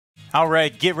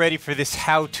Alright, get ready for this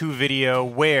how-to video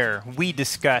where we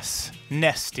discuss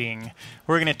nesting.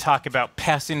 We're going to talk about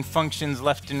passing functions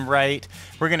left and right.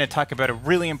 We're going to talk about a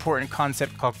really important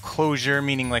concept called closure,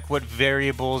 meaning like what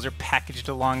variables are packaged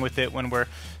along with it when we're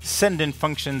sending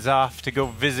functions off to go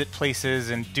visit places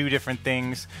and do different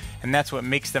things. And that's what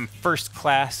makes them first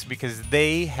class, because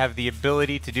they have the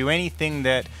ability to do anything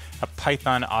that a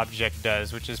Python object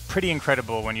does, which is pretty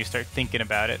incredible when you start thinking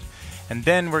about it. And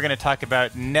then we're going to talk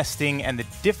about nesting and the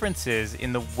differences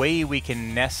in the way we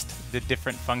can nest the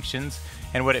different functions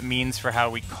and what it means for how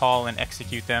we call and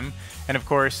execute them. And of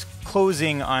course,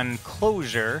 closing on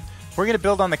closure, we're going to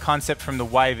build on the concept from the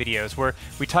Y videos where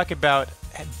we talk about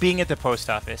being at the post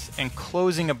office and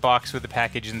closing a box with a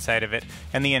package inside of it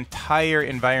and the entire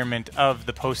environment of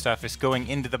the post office going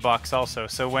into the box also.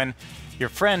 So when your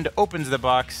friend opens the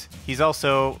box, he's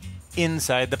also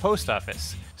inside the post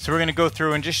office. So we're going to go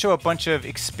through and just show a bunch of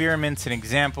experiments and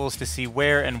examples to see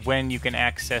where and when you can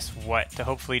access what to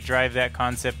hopefully drive that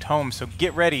concept home. So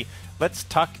get ready. Let's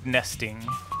talk nesting.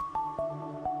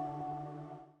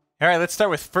 Alright, let's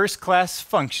start with first class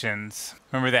functions.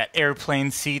 Remember that airplane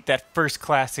seat, that first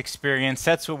class experience?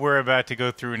 That's what we're about to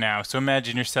go through now. So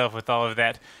imagine yourself with all of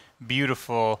that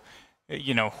beautiful,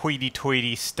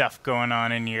 hoity-toity stuff going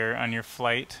on in your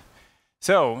flight.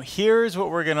 So here's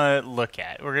what we're going to look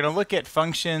at. We're going to look at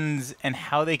functions and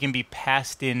how they can be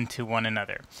passed into one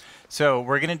another. So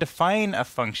we're going to define a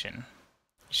function.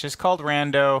 It's just called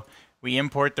rando. We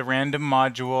import the random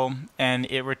module, and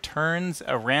it returns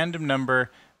a random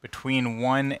number between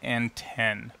 1 and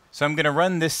 10. So I'm going to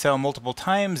run this cell multiple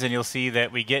times, and you'll see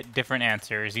that we get different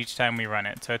answers each time we run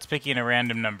it. So it's picking a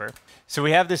random number. So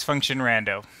we have this function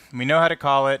rando. We know how to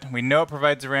call it. We know it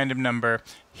provides a random number.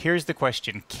 Here's the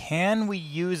question. Can we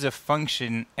use a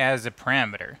function as a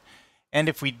parameter? And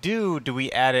if we do we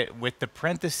add it with the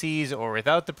parentheses or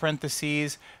without the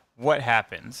parentheses? What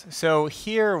happens? So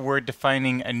here we're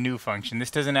defining a new function.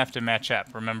 This doesn't have to match up,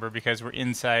 remember, because we're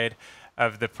inside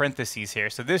of the parentheses here.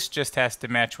 So this just has to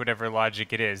match whatever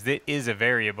logic it is. It is a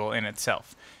variable in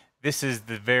itself. This is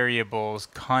the variable's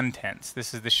contents.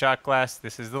 This is the shot glass.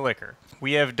 This is the liquor.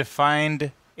 We have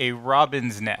defined a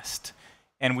robin's nest,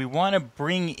 and we want to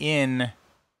bring in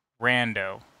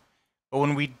rando. But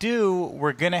when we do,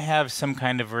 we're going to have some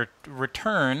kind of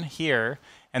return here,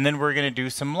 and then we're going to do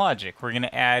some logic. We're going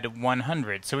to add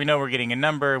 100. So we know we're getting a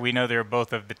number. We know they're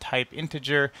both of the type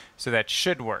integer, so that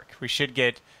should work. We should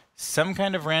get some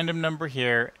kind of random number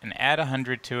here and add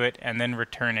 100 to it and then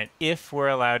return it if we're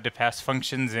allowed to pass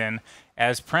functions in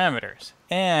as parameters.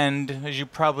 And as you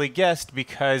probably guessed,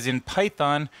 because in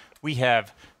Python we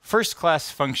have first class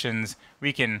functions,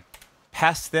 we can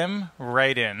pass them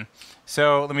right in.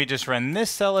 So let me just run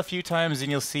this cell a few times and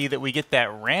you'll see that we get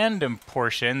that random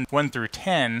portion, 1 through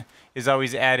 10, is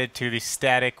always added to the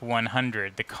static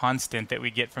 100, the constant that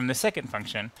we get from the second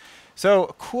function. So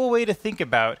a cool way to think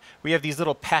about, we have these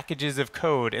little packages of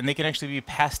code, and they can actually be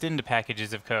passed into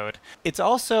packages of code. It's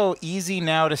also easy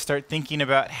now to start thinking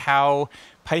about how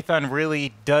Python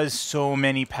really does so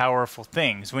many powerful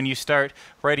things. When you start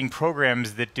writing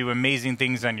programs that do amazing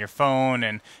things on your phone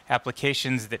and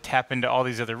applications that tap into all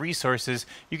these other resources,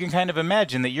 you can kind of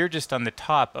imagine that you're just on the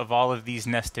top of all of these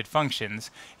nested functions.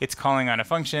 It's calling on a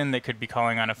function that could be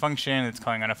calling on a function, it's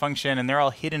calling on a function, and they're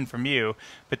all hidden from you,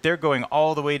 but they're going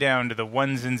all the way down to the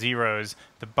ones and zeros,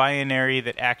 the binary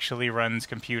that actually runs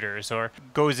computers or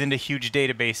goes into huge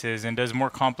databases and does more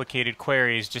complicated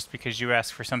queries just because you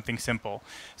ask for something simple.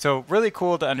 So really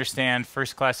cool to understand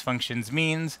first class functions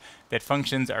means that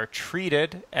functions are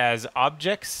treated as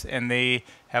objects and they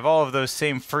have all of those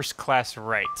same first class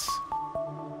rights.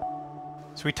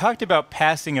 So we talked about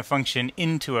passing a function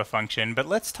into a function, but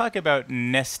let's talk about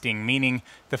nesting, meaning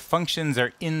the functions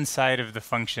are inside of the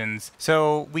functions.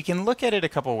 So we can look at it a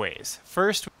couple ways.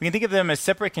 First, we can think of them as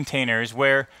separate containers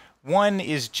where one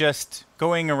is just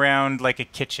going around like a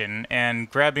kitchen and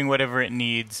grabbing whatever it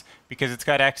needs because it's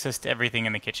got access to everything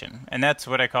in the kitchen. And that's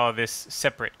what I call this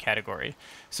separate category.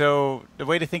 So the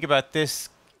way to think about this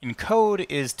in code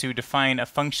is to define a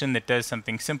function that does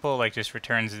something simple, like just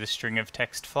returns the string of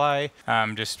text fly.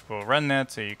 We'll run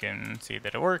that so you can see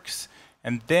that it works.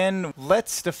 And then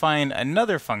let's define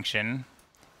another function.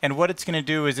 And what it's going to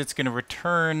do is it's going to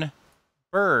return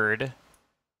bird,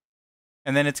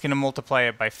 and then it's going to multiply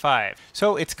it by 5.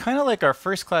 So it's kind of like our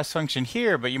first class function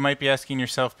here, but you might be asking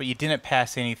yourself, but you didn't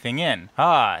pass anything in.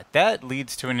 That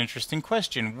leads to an interesting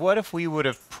question. What if we would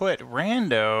have put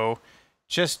rando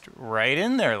just right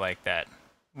in there like that?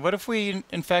 What if we,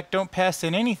 in fact, don't pass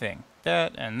in anything?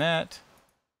 That and that.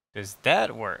 Does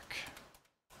that work?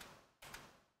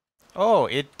 Oh,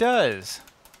 it does.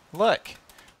 Look.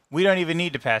 we don't even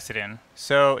need to pass it in.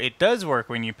 So it does work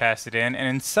when you pass it in, and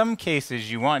in some cases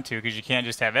you want to, because you can't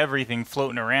just have everything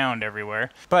floating around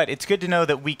everywhere. But it's good to know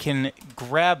that we can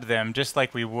grab them just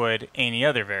like we would any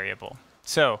other variable.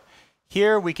 So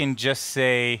here we can just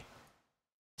say,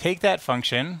 take that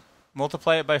function,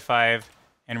 multiply it by 5,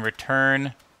 and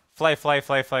return fly, fly,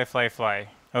 fly, fly, fly, fly.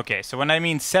 Okay, so when I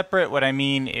mean separate, what I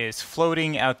mean is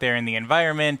floating out there in the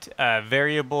environment, a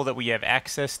variable that we have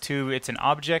access to. It's an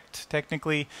object,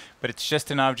 technically, but it's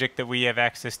just an object that we have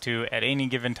access to at any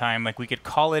given time. Like, we could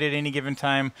call it at any given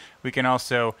time. We can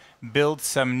also build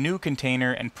some new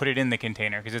container and put it in the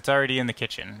container, because it's already in the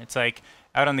kitchen. It's like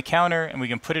out on the counter, and we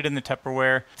can put it in the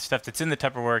Tupperware. Stuff that's in the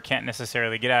Tupperware can't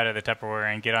necessarily get out of the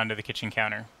Tupperware and get onto the kitchen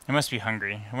counter. I must be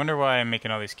hungry. I wonder why I'm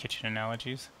making all these kitchen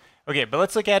analogies. Okay, but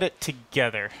let's look at it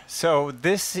together. So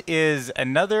this is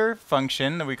another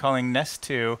function that we're calling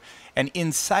nest2, and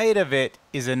inside of it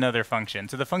is another function.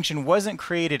 So the function wasn't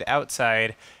created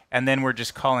outside, and then we're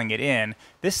just calling it in.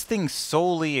 This thing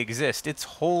solely exists. Its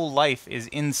whole life is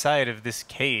inside of this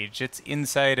cage. It's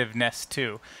inside of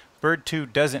nest2.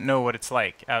 Bird2 doesn't know what it's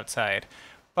like outside.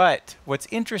 But what's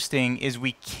interesting is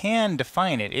we can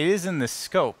define it. It is in the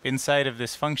scope inside of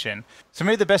this function. So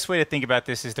maybe the best way to think about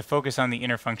this is to focus on the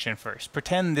inner function first.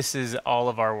 Pretend this is all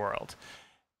of our world.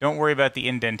 Don't worry about the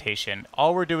indentation.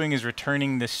 All we're doing is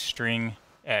returning this string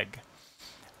egg.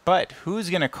 But who's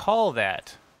going to call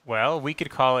that? Well, we could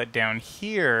call it down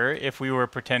here if we were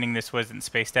pretending this wasn't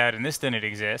spaced out and this didn't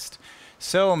exist.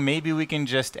 So maybe we can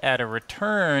just add a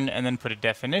return and then put a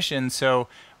definition. So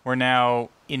we're now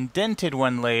indented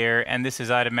one layer, and this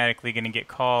is automatically going to get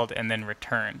called and then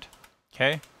returned.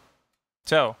 Okay?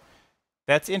 So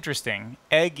that's interesting.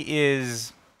 Egg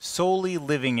is solely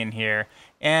living in here,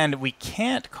 and we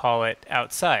can't call it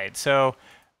outside. So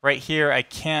right here, I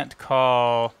can't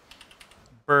call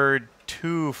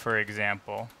bird2, for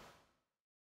example.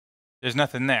 There's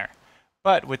nothing there.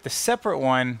 But with the separate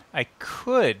one, I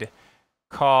could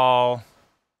call,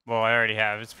 well, I already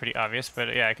have. It's pretty obvious,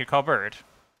 but yeah, I could call bird.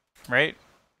 Right?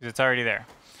 Because it's already there.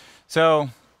 So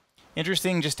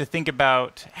interesting just to think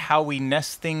about how we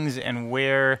nest things and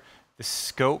where the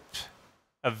scope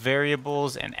of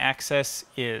variables and access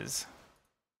is.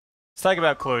 Let's talk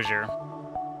about closure.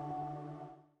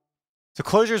 So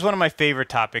closure is one of my favorite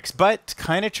topics, but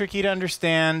kind of tricky to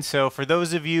understand. So for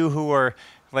those of you who are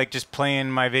like just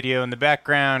playing my video in the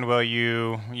background while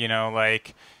you know,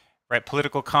 like write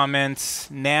political comments,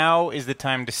 now is the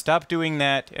time to stop doing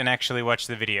that and actually watch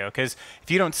the video. Because if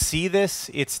you don't see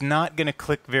this, it's not going to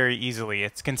click very easily.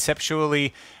 It's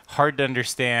conceptually hard to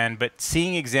understand, but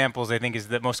seeing examples, I think, is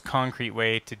the most concrete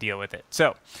way to deal with it.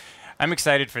 So I'm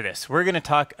excited for this. We're going to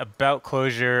talk about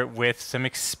closure with some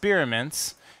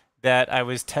experiments that I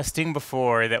was testing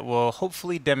before that will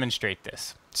hopefully demonstrate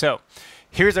this. So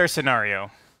here's our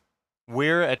scenario.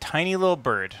 We're a tiny little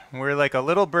bird. We're like a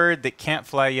little bird that can't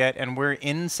fly yet, and we're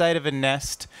inside of a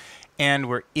nest, and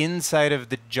we're inside of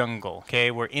the jungle, okay?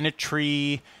 We're in a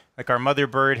tree, like our mother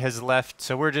bird has left,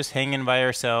 so we're just hanging by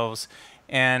ourselves,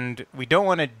 and we don't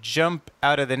want to jump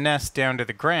out of the nest down to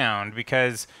the ground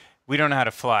because we don't know how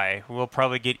to fly. We'll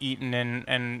probably get eaten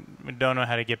and we don't know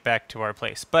how to get back to our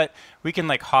place. But we can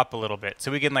like hop a little bit.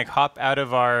 So we can like hop out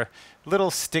of our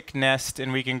little stick nest,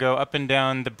 and we can go up and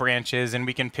down the branches, and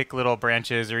we can pick little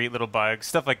branches or eat little bugs,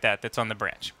 stuff like that that's on the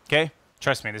branch. Okay?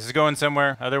 Trust me, this is going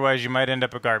somewhere. Otherwise, you might end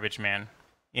up a garbage man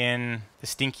in the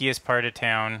stinkiest part of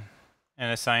town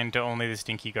and assigned to only the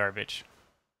stinky garbage.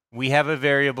 We have a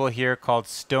variable here called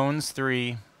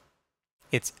stones3.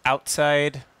 It's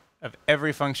outside of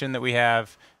every function that we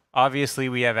have. Obviously,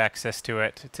 we have access to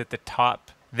it. It's at the top.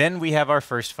 Then we have our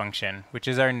first function, which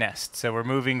is our nest. So we're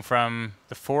moving from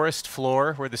the forest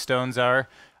floor, where the stones are,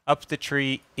 up the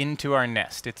tree into our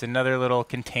nest. It's another little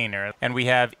container. And we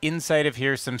have inside of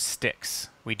here some sticks.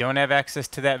 We don't have access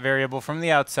to that variable from the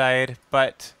outside,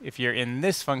 but if you're in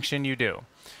this function, you do.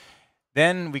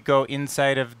 Then we go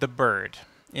inside of the bird.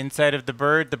 Inside of the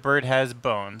bird has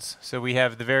bones. So we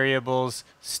have the variables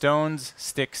stones,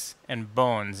 sticks, and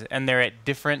bones, and they're at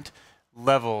different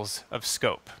levels of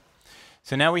scope.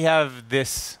 So now we have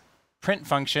this print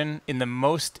function in the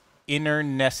most inner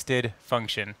nested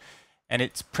function, and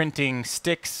it's printing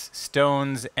sticks,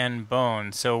 stones, and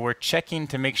bones. So we're checking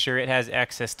to make sure it has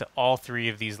access to all three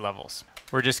of these levels.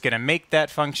 We're just going to make that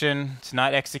function. It's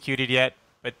not executed yet,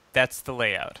 but that's the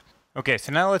layout. Okay,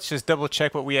 so now let's just double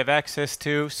check what we have access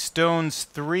to.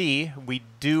 Stones3 we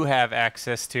do have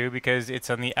access to because it's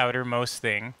on the outermost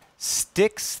thing.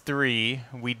 Sticks3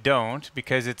 we don't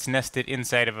because it's nested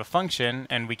inside of a function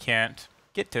and we can't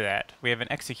get to that. We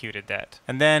haven't executed that.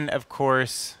 And then, of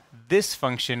course, this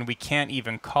function we can't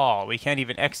even call. We can't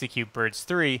even execute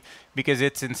birds3 because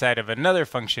it's inside of another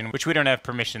function which we don't have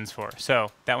permissions for.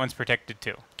 So that one's protected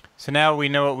too. So now we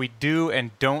know what we do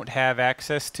and don't have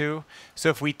access to. So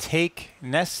if we take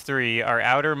nest3, our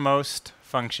outermost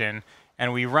function,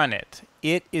 and we run it,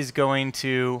 it is going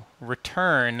to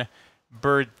return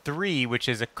bird3, which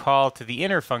is a call to the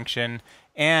inner function,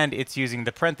 and it's using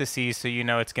the parentheses, so you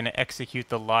know it's going to execute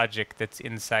the logic that's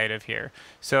inside of here.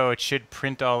 So it should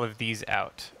print all of these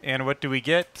out. And what do we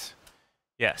get?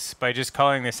 Yes, by just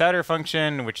calling this outer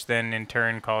function, which then in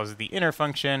turn calls the inner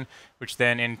function, which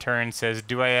then in turn says,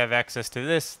 do I have access to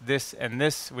this, this, and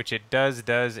this, which it does,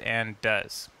 and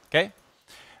does. Okay?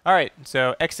 All right,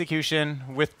 so execution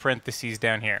with parentheses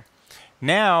down here.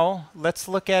 Now, let's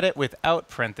look at it without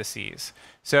parentheses.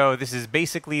 So this is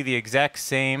basically the exact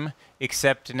same,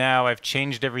 except now I've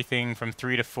changed everything from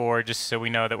 3 to 4, just so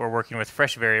we know that we're working with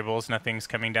fresh variables, nothing's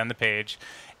coming down the page.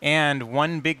 And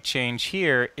one big change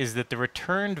here is that the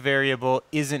returned variable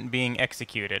isn't being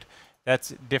executed.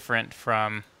 That's different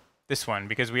from this one,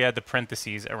 because we had the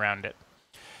parentheses around it.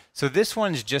 So this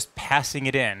one's just passing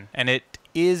it in, and it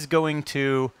is going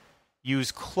to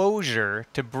use closure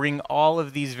to bring all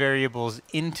of these variables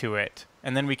into it,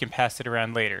 and then we can pass it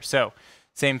around later. So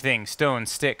same thing,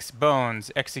 stones, sticks,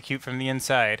 bones, execute from the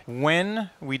inside.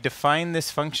 When we define this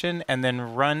function and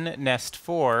then run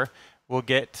nest4, we'll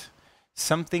get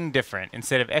something different.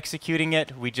 Instead of executing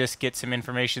it, we just get some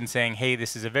information saying, hey,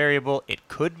 this is a variable. It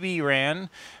could be ran,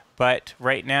 but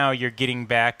right now you're getting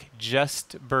back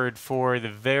just bird4, the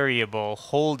variable,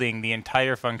 holding the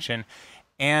entire function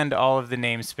and all of the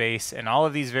namespace and all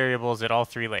of these variables at all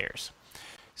 3 layers.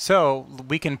 So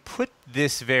we can put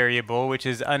this variable, which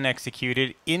is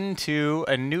unexecuted, into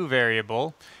a new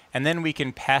variable, and then we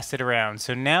can pass it around.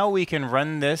 So now we can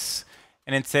run this,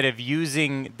 and instead of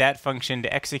using that function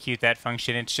to execute that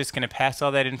function, it's just going to pass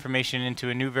all that information into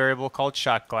a new variable called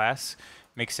shot glass.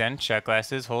 Makes sense, shot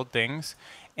glasses hold things.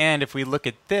 And if we look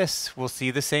at this, we'll see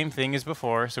the same thing as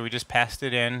before, so we just passed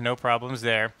it in, no problems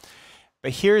there.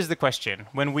 But here's the question.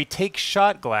 When we take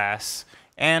shot glass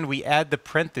and we add the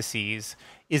parentheses,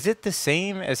 is it the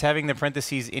same as having the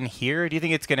parentheses in here? Do you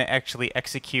think it's going to actually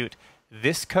execute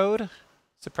this code?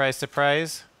 Surprise,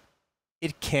 surprise.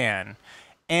 It can.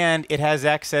 And it has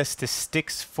access to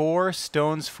sticks 4,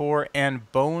 stones 4,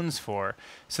 and bones 4.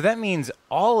 So that means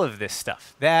all of this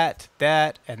stuff, that,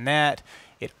 and that,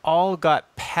 it all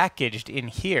got packaged in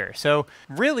here. So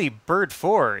really,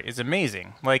 bird4 is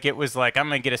amazing. Like, it was like, I'm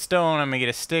going to get a stone, I'm going to get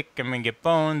a stick, I'm going to get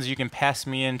bones. You can pass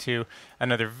me into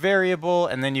another variable,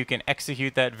 and then you can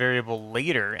execute that variable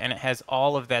later, and it has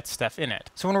all of that stuff in it.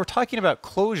 So when we're talking about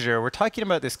closure, we're talking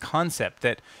about this concept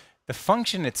that the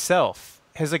function itself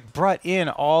has like brought in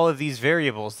all of these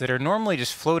variables that are normally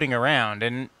just floating around.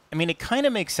 And I mean, it kind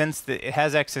of makes sense that it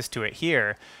has access to it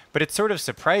here, but it's sort of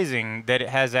surprising that it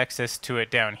has access to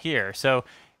it down here. So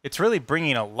it's really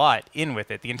bringing a lot in with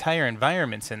it. The entire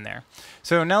environment's in there.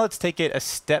 So now let's take it a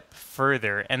step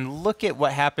further and look at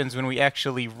what happens when we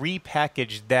actually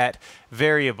repackage that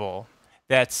variable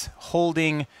that's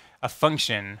holding a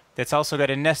function that's also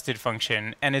got a nested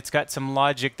function, and it's got some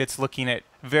logic that's looking at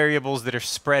variables that are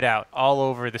spread out all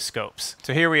over the scopes.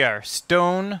 So here we are,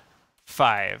 stone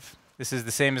 5. This is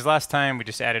the same as last time. We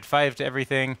just added 5 to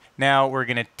everything. Now we're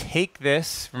going to take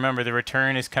this. Remember, the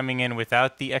return is coming in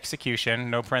without the execution,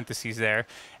 no parentheses there.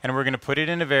 And we're going to put it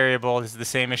in a variable. This is the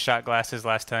same as shot glasses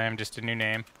last time, just a new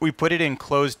name. We put it in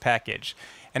closed package.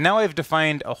 And now I've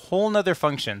defined a whole nother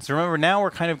function. So remember, now we're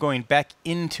kind of going back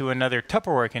into another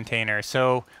Tupperware container.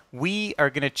 So we are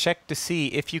going to check to see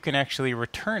if you can actually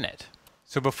return it.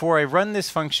 So before I run this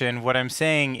function, what I'm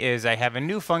saying is I have a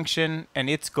new function, and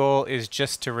its goal is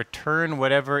just to return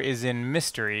whatever is in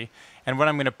mystery. And what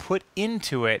I'm going to put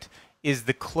into it is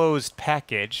the closed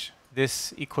package,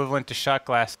 this equivalent to shot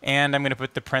glass, and I'm going to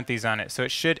put the parentheses on it. So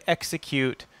it should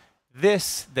execute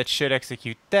this, that should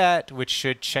execute that, which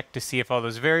should check to see if all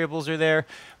those variables are there.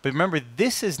 But remember,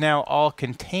 this is now all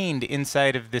contained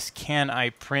inside of this can I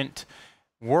print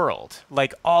world.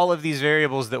 Like, all of these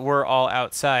variables that were all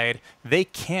outside, they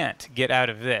can't get out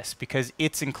of this because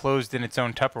it's enclosed in its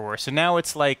own Tupperware. So now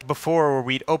it's like before, where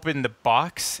we'd open the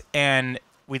box and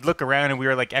we'd look around and we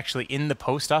were like actually in the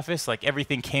post office, like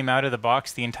everything came out of the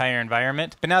box, the entire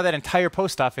environment. But now that entire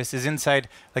post office is inside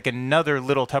like another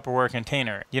little Tupperware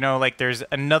container. You know, like there's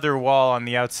another wall on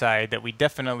the outside that we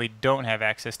definitely don't have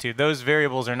access to. Those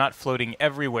variables are not floating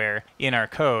everywhere in our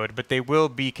code, but they will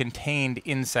be contained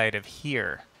inside of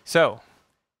here. So,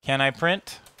 can I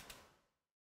print?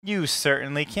 You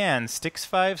certainly can. Sticks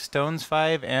 5, stones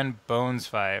 5, and bones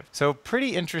 5. So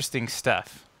pretty interesting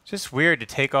stuff. Just weird to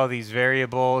take all these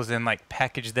variables and like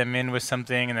package them in with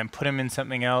something and then put them in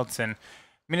something else. And I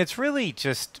mean, it's really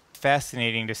just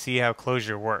fascinating to see how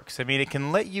Clojure works. I mean, it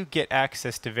can let you get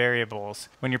access to variables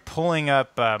when you're pulling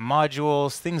up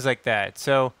modules, things like that.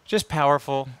 So just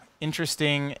powerful,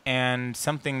 interesting, and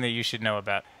something that you should know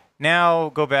about. Now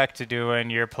go back to doing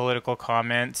your political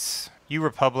comments. You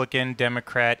Republican,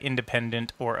 Democrat,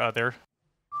 Independent, or other.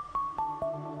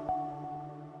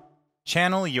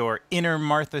 Channel your inner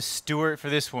Martha Stewart for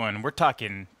this one. We're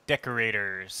talking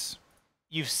decorators.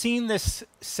 You've seen this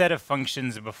set of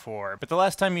functions before, but the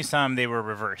last time you saw them, they were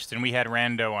reversed, and we had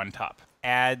rando on top.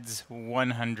 Adds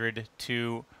 100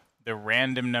 to the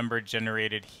random number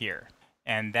generated here.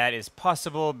 And that is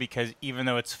possible because even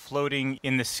though it's floating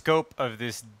in the scope of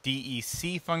this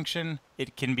DEC function,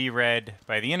 it can be read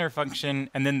by the inner function,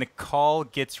 and then the call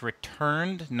gets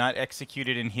returned, not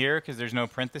executed in here because there's no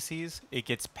parentheses. It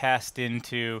gets passed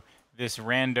into this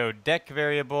rando dec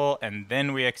variable, and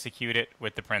then we execute it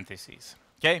with the parentheses.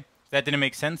 Okay, if that didn't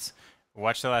make sense,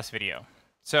 watch the last video.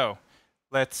 So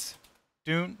let's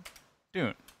doon.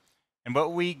 And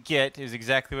what we get is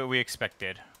exactly what we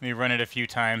expected. Let me run it a few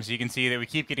times. You can see that we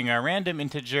keep getting our random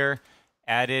integer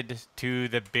added to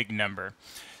the big number.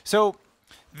 So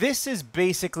this is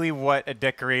basically what a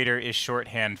decorator is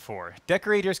shorthand for.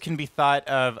 Decorators can be thought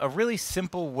of a really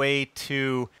simple way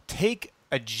to take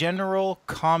a general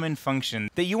common function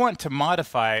that you want to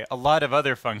modify a lot of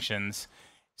other functions.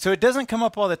 So it doesn't come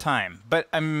up all the time, but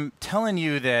I'm telling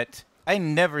you that I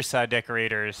never saw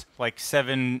decorators like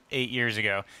 7, 8 years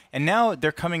ago, and now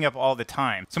they're coming up all the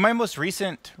time. So my most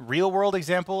recent real-world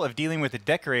example of dealing with a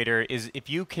decorator is if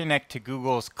you connect to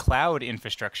Google's cloud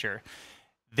infrastructure.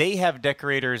 They have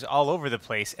decorators all over the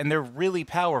place, and they're really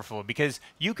powerful because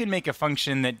you can make a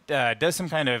function that does some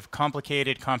kind of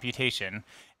complicated computation,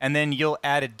 and then you'll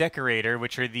add a decorator,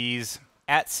 which are these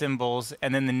 @ symbols,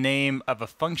 and then the name of a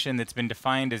function that's been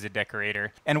defined as a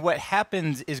decorator. And what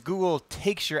happens is Google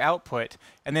takes your output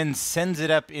and then sends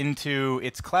it up into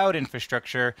its cloud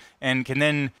infrastructure and can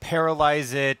then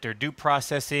parallelize it or do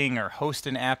processing or host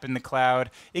an app in the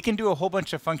cloud. It can do a whole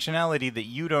bunch of functionality that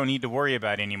you don't need to worry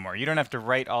about anymore. You don't have to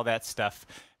write all that stuff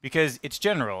because it's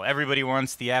general. Everybody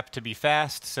wants the app to be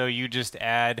fast, so you just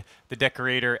add the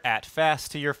decorator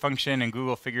 @fast to your function and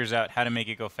Google figures out how to make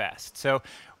it go fast. So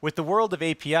with the world of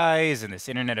APIs and this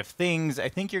Internet of Things, I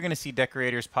think you're going to see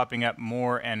decorators popping up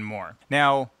more and more.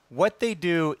 Now, what they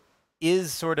do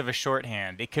is sort of a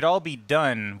shorthand. It could all be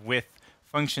done with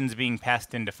functions being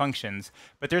passed into functions,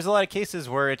 but there's a lot of cases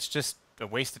where it's just a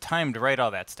waste of time to write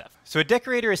all that stuff. So a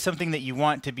decorator is something that you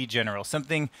want to be general,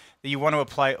 something that you want to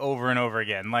apply over and over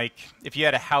again. Like if you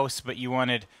had a house, but you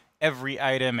wanted every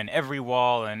item and every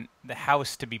wall and the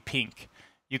house to be pink,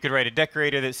 you could write a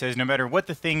decorator that says no matter what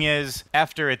the thing is,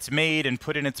 after it's made and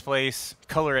put in its place,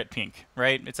 color it pink,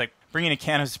 right? It's like bringing a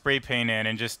can of spray paint in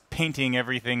and just painting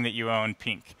everything that you own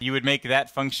pink. You would make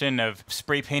that function of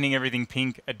spray painting everything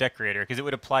pink a decorator because it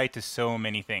would apply to so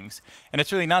many things. And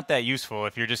it's really not that useful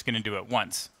if you're just going to do it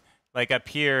once. Like up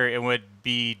here, it would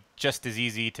be just as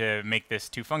easy to make this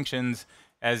 2 functions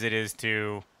as it is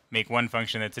to make one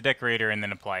function that's a decorator and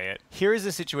then apply it. Here is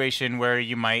a situation where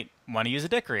you might want to use a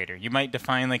decorator. You might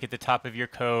define, like at the top of your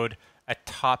code, a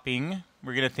topping.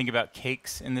 We're going to think about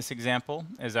cakes in this example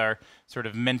as our sort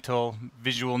of mental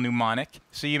visual mnemonic.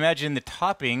 So you imagine the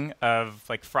topping of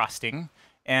like frosting,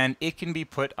 and it can be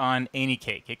put on any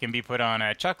cake. It can be put on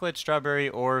a chocolate, strawberry,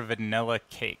 or vanilla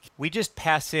cake. We just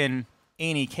pass in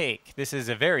any cake. This is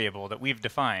a variable that we've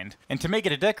defined. And to make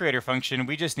it a decorator function,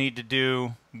 we just need to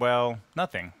do, well,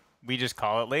 nothing. We just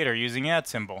call it later using @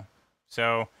 symbol.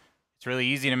 So it's really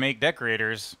easy to make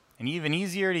decorators and even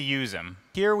easier to use them.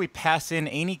 Here we pass in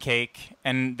any cake,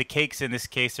 and the cakes in this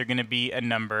case are going to be a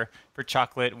number. For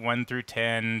chocolate, 1 through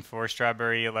 10. For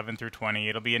strawberry, 11 through 20.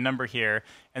 It'll be a number here.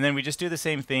 And then we just do the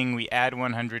same thing. We add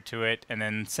 100 to it and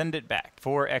then send it back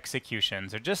for execution.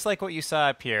 So just like what you saw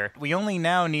up here, we only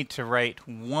now need to write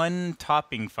one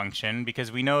topping function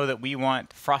because we know that we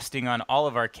want frosting on all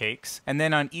of our cakes. And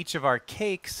then on each of our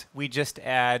cakes, we just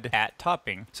add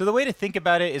 @topping. So the way to think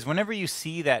about it is whenever you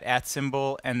see that @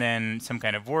 symbol and then some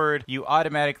kind of word, you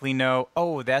automatically know,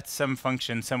 oh, that's some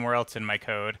function somewhere else in my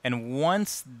code. And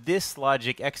once this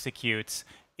logic executes,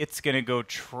 it's going to go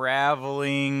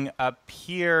traveling up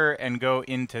here and go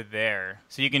into there.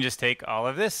 So you can just take all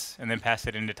of this and then pass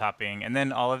it into topping, and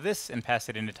then all of this and pass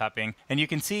it into topping. And you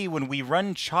can see when we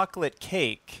run chocolate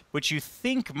cake, which you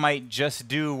think might just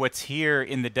do what's here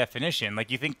in the definition, like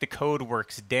you think the code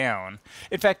works down.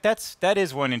 In fact, that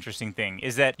is one interesting thing,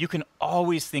 is that you can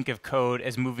always think of code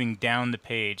as moving down the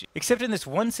page, except in this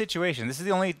one situation. This is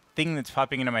the only thing that's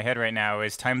popping into my head right now,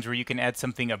 is times where you can add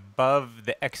something above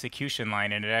the execution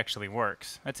line and it actually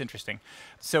works. That's interesting.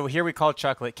 So here we call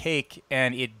chocolate cake,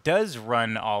 and it does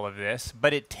run all of this,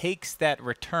 but it takes that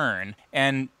return,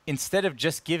 and instead of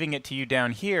just giving it to you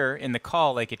down here in the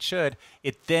call like it should,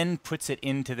 it then puts it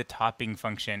into the topping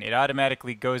function. It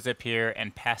automatically goes up here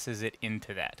and passes it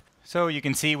into that. So you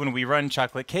can see when we run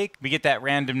chocolate cake, we get that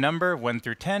random number 1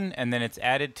 through 10, and then it's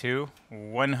added to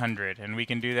 100. And we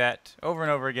can do that over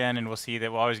and over again, and we'll see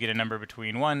that we'll always get a number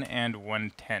between 1 and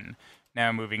 110.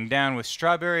 Now moving down with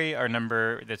strawberry, our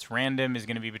number that's random is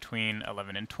going to be between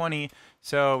 11 and 20.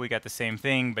 So we got the same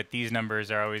thing, but these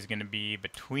numbers are always going to be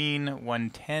between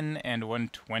 110 and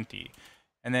 120.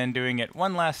 And then doing it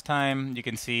one last time, you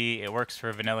can see it works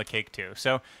for vanilla cake too.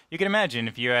 So you can imagine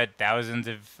if you had thousands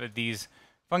of these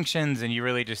functions and you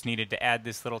really just needed to add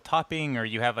this little topping, or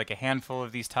you have like a handful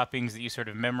of these toppings that you sort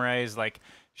of memorize, like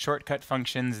shortcut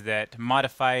functions that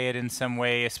modify it in some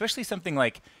way, especially something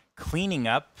like cleaning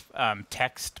up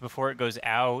text before it goes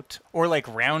out, or like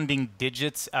rounding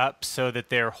digits up so that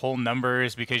they're whole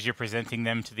numbers because you're presenting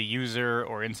them to the user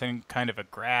or in some kind of a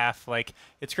graph. Like,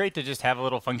 it's great to just have a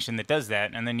little function that does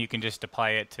that, and then you can just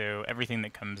apply it to everything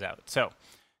that comes out. So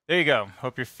there you go.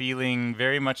 Hope you're feeling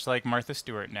very much like Martha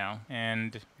Stewart now,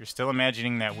 and you're still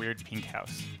imagining that weird pink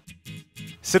house.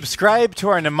 Subscribe to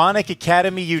our Mnemonic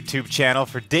Academy YouTube channel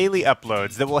for daily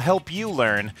uploads that will help you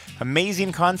learn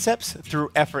amazing concepts through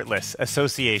effortless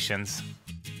associations.